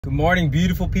Good morning,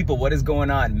 beautiful people. What is going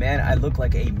on? Man, I look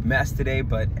like a mess today,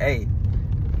 but hey,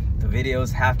 the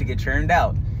videos have to get churned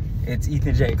out. It's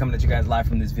Ethan J coming at you guys live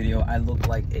from this video. I look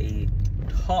like a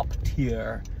top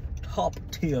tier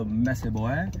messy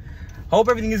boy. Hope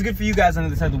everything is good for you guys on the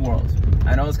other side of the world.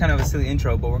 I know it's kind of a silly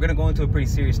intro, but we're gonna go into a pretty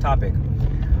serious topic.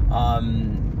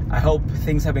 I hope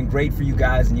things have been great for you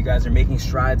guys and you guys are making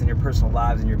strides in your personal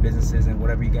lives and your businesses and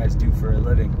whatever you guys do for a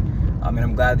living. And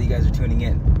I'm glad that you guys are tuning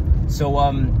in. So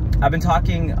I've been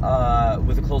talking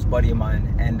with a close buddy of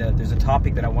mine, and there's a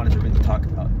topic that I wanted to really talk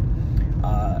about.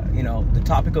 You know, the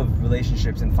topic of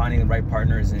relationships and finding the right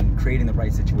partners and creating the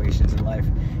right situations in life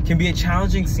can be a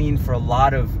challenging scene for a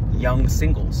lot of young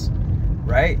singles,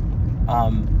 right?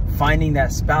 Finding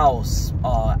that spouse,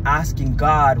 asking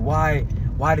God, why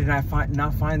did I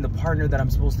not find the partner that I'm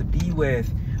supposed to be with?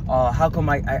 How come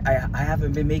I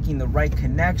haven't been making the right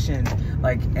connection?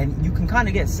 And you can kind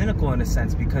of get cynical in a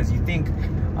sense because you think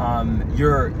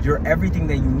you're everything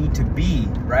that you need to be,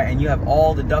 right? And you have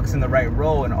all the ducks in the right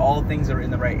row and all things are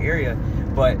in the right area.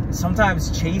 But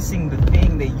sometimes chasing the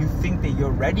thing that you think that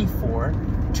you're ready for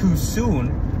too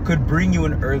soon could bring you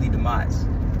an early demise,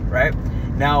 right?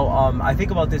 Now, I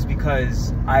think about this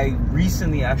because I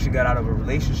recently actually got out of a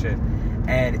relationship,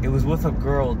 and it was with a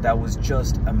girl that was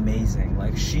just amazing.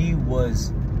 Like, she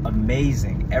was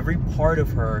amazing. Every part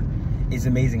of her is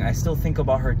amazing. I still think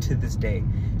about her to this day.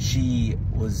 She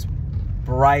was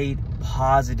bright,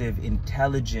 positive,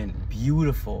 intelligent,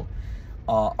 beautiful,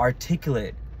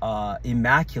 articulate,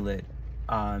 immaculate.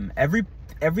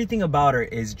 Everything about her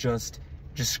is just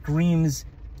screams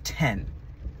 10.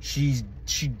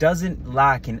 She doesn't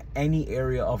lack in any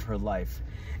area of her life.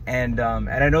 And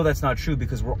I know that's not true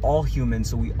because we're all human,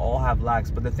 so we all have lacks.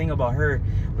 But the thing about her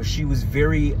was she was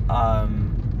very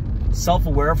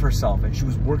self-aware of herself, and she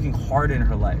was working hard in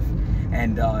her life,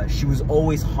 and she was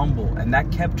always humble, and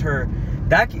that kept her.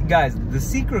 Guys, the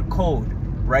secret code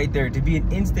right there to be an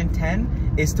instant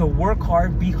 10 is to work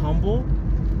hard, be humble,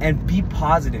 and be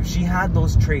positive. She had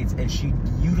those traits, and she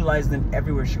utilized them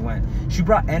everywhere she went. She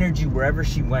brought energy wherever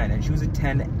she went, and she was a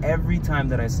 10 every time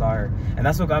that I saw her. And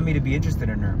that's what got me to be interested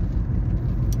in her.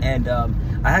 And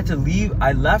I had to leave.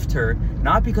 I left her,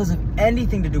 not because of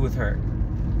anything to do with her,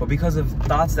 but because of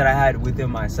thoughts that I had within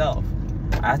myself.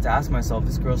 I had to ask myself,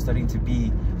 this girl's studying to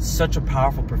be such a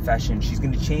powerful profession. She's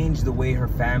going to change the way her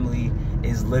family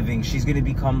is living. She's going to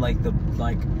become like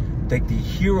the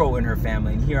hero in her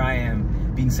family. And here I am,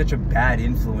 being such a bad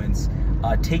influence,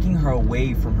 taking her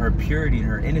away from her purity and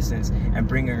her innocence and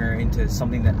bringing her into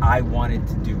something that I wanted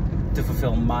to do to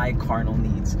fulfill my carnal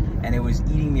needs. And it was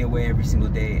eating me away every single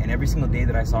day. And every single day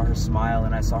that I saw her smile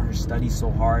and I saw her study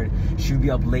so hard, she would be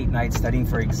up late nights studying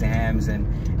for exams,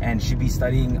 and she'd be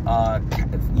studying,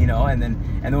 you know, and then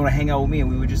when I hang out with me and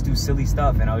we would just do silly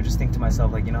stuff, and I would just think to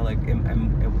myself, like, you know, like,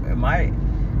 am I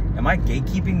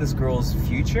gatekeeping this girl's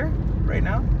future right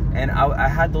now? And I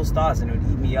had those thoughts, and it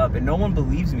would eat me up. And no one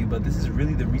believes me, but this is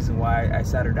really the reason why I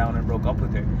sat her down and broke up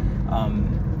with her.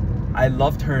 I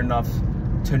loved her enough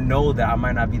to know that I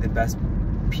might not be the best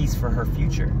piece for her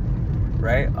future,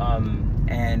 right?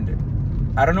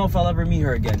 And I don't know if I'll ever meet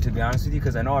her again, to be honest with you,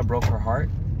 because I know I broke her heart.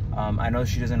 I know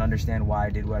she doesn't understand why I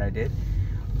did what I did.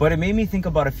 But it made me think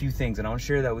about a few things, and I want to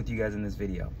share that with you guys in this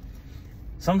video.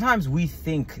 Sometimes we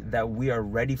think that we are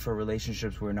ready for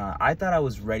relationships we're not. I thought I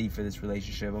was ready for this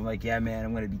relationship. I'm like, yeah, man,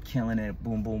 I'm going to be killing it,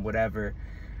 boom, boom, whatever.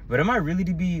 But am I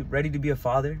really ready to be a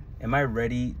father? Am I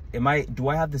ready? Do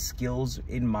I have the skills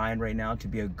in mind right now to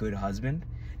be a good husband?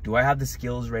 Do I have the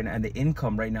skills right now and the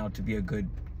income right now to be a good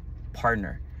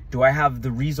partner? Do I have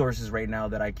the resources right now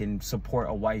that I can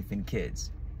support a wife and kids?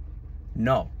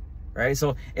 No. Right?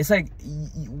 So it's like,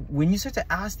 when you start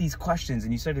to ask these questions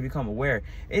and you start to become aware,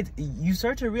 you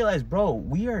start to realize, bro,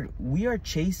 we are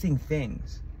chasing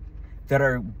things that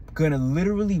are gonna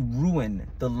literally ruin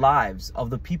the lives of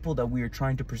the people that we are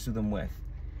trying to pursue them with.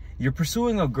 You're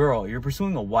pursuing a girl, you're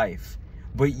pursuing a wife,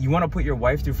 but you want to put your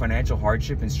wife through financial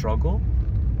hardship and struggle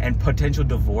and potential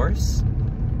divorce,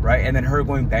 right? And then her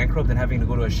going bankrupt and having to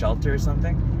go to a shelter or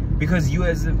something. Because we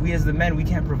as the men, we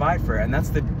can't provide for her. And that's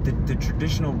the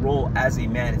traditional role as a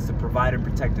man, is to provide and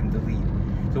protect and to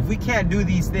lead. So if we can't do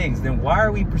these things, then why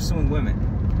are we pursuing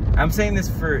women? I'm saying this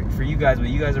for you guys, but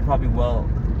you guys are probably well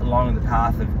along the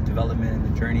path of development and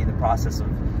the journey, the process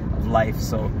of life.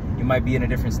 So you might be in a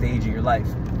different stage of your life.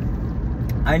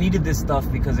 I needed this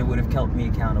stuff because it would have kept me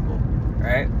accountable,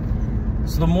 right?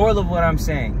 So the moral of what I'm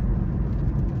saying,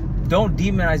 don't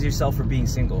demonize yourself for being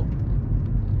single.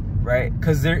 Right?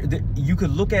 Because you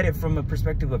could look at it from a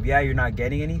perspective of, yeah, you're not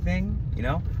getting anything, you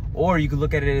know, or you could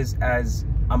look at it as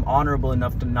I'm honorable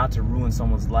enough to not to ruin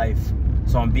someone's life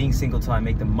So I'm being single till I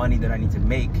make the money that I need to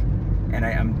make, and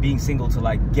I'm being single till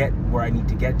I get where I need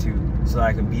to get to so that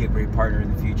I can be a great partner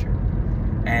in the future.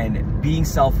 And being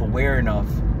self-aware enough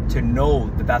to know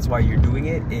that that's why you're doing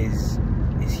it is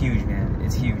huge, man.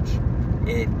 It's huge.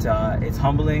 It's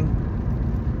humbling.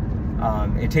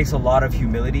 It takes a lot of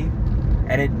humility,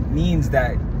 and it means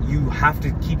that you have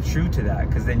to keep true to that,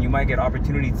 because then you might get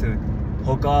opportunity to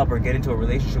hook up or get into a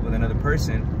relationship with another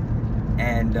person,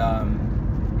 and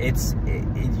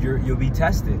you'll be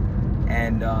tested.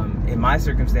 And in my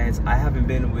circumstance, I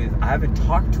haven't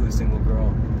talked to a single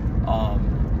girl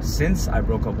since I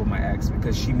broke up with my ex,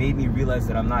 because she made me realize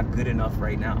that I'm not good enough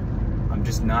right now. I'm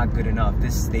just not good enough.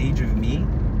 This stage of me,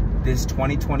 this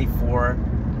 2024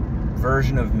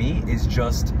 version of me, is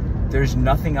just, there's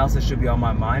nothing else that should be on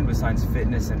my mind besides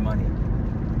fitness and money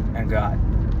and God.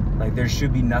 Like, there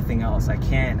should be nothing else. I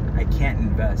can't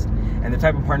invest. And the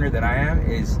type of partner that I am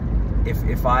is,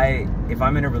 if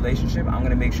I'm in a relationship, I'm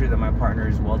gonna make sure that my partner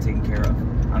is well taken care of.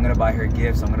 I'm gonna buy her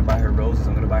gifts, I'm gonna buy her roses,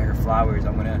 I'm gonna buy her flowers,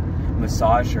 I'm gonna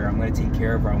massage her, I'm gonna take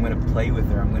care of her, I'm gonna play with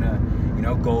her, I'm gonna, you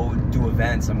know, go do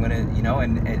events, I'm gonna, you know,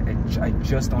 and I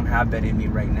just don't have that in me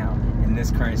right now in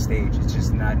this current stage. It's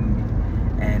just not in me.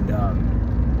 And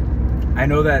I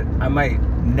know that I might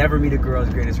never meet a girl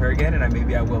as great as her again, and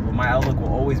maybe I will, but my outlook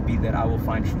will always be that I will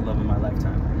find true love in my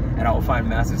lifetime, and I will find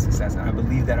massive success. And I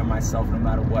believe that in myself, no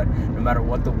matter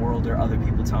what the world or other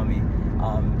people tell me.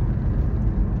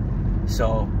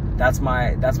 So that's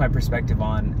my perspective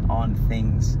on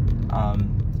things,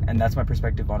 and that's my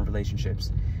perspective on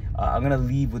relationships. I'm gonna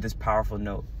leave with this powerful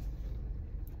note: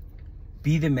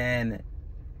 be the man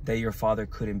that your father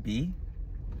couldn't be,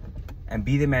 and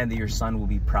be the man that your son will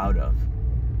be proud of.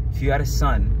 If you had a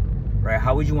son, right,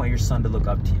 how would you want your son to look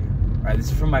up to you? Right,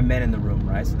 this is for my men in the room,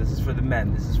 right? So this is for the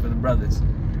men, this is for the brothers,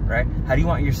 right? How do you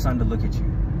want your son to look at you?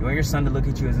 You want your son to look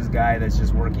at you as this guy that's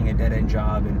just working a dead-end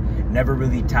job and never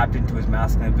really tapped into his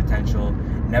masculine potential,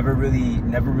 never really,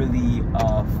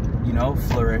 you know,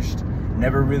 flourished,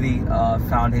 never really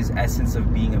found his essence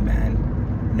of being a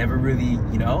man, never really,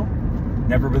 you know,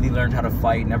 never really learned how to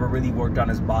fight, never really worked on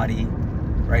his body,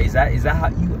 right? Is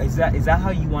that how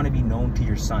you want to be known to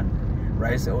your son?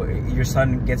 Right? So your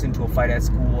son gets into a fight at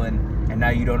school and now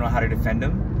you don't know how to defend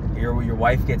him. Your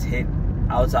wife gets hit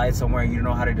outside somewhere and you don't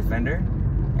know how to defend her,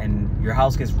 and your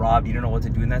house gets robbed, you don't know what to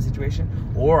do in that situation?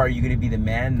 Or are you going to be the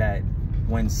man that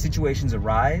when situations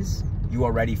arise, you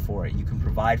are ready for it? You can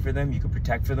provide for them, you can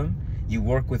protect for them, you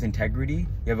work with integrity,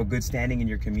 you have a good standing in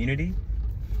your community,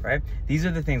 right? These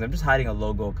are the things. I'm just hiding a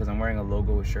logo because I'm wearing a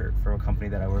logo shirt for a company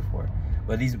that I work for,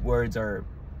 but these words are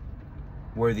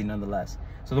worthy nonetheless.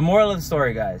 So the moral of the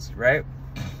story, guys, right?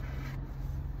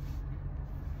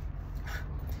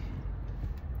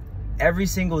 Every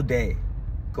single day,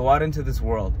 go out into this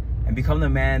world and become the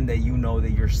man that you know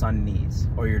that your son needs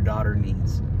or your daughter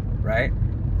needs, right?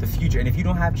 The future. And if you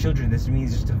don't have children, this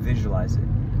means just to visualize it.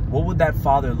 What would that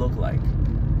father look like,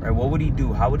 right? What would he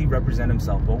do? How would he represent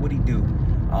himself? What would he do?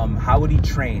 How would he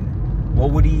train? How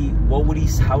would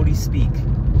he speak?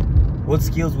 What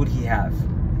skills would he have?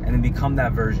 And then become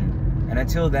that version. And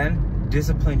until then,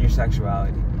 discipline your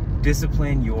sexuality,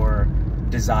 discipline your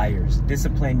desires,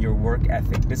 discipline your work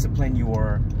ethic, discipline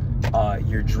your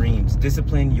dreams,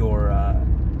 discipline your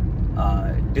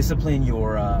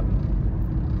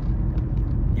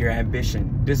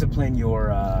ambition, discipline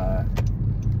your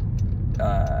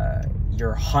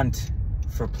hunt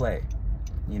for play,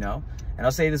 you know. And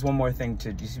I'll say this one more thing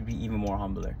to just be even more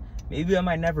humbler. Maybe I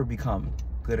might never become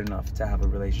good enough to have a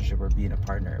relationship or be with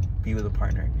a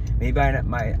partner. Maybe I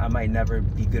might never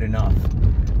be good enough,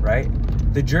 right?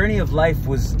 The journey of life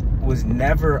was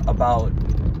never about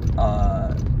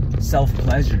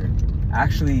self-pleasure.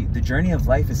 Actually, the journey of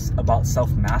life is about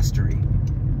self-mastery,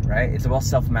 right? It's about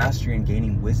self-mastery and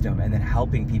gaining wisdom and then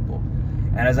helping people.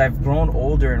 And as I've grown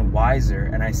older and wiser,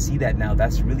 and I see that now,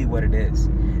 that's really what it is.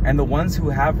 And the ones who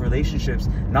have relationships,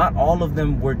 not all of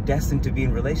them were destined to be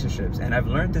in relationships. And I've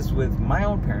learned this with my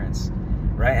own parents,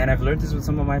 right? And I've learned this with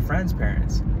some of my friends'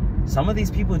 parents. Some of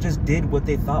these people just did what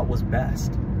they thought was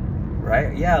best,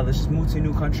 right? Yeah, let's just move to a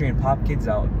new country and pop kids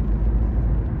out,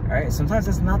 right? Sometimes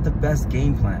that's not the best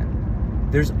game plan.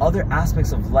 There's other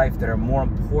aspects of life that are more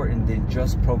important than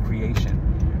just procreation,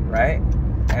 right?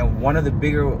 And one of the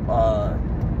bigger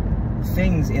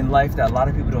things in life that a lot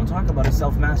of people don't talk about is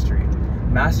self-mastery.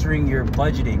 Mastering your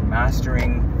budgeting,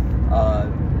 mastering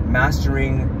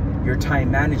your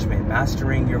time management,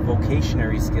 mastering your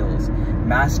vocationary skills,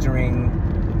 mastering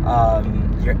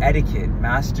your etiquette,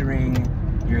 mastering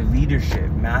your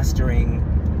leadership, mastering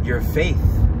your faith,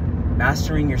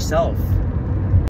 mastering yourself,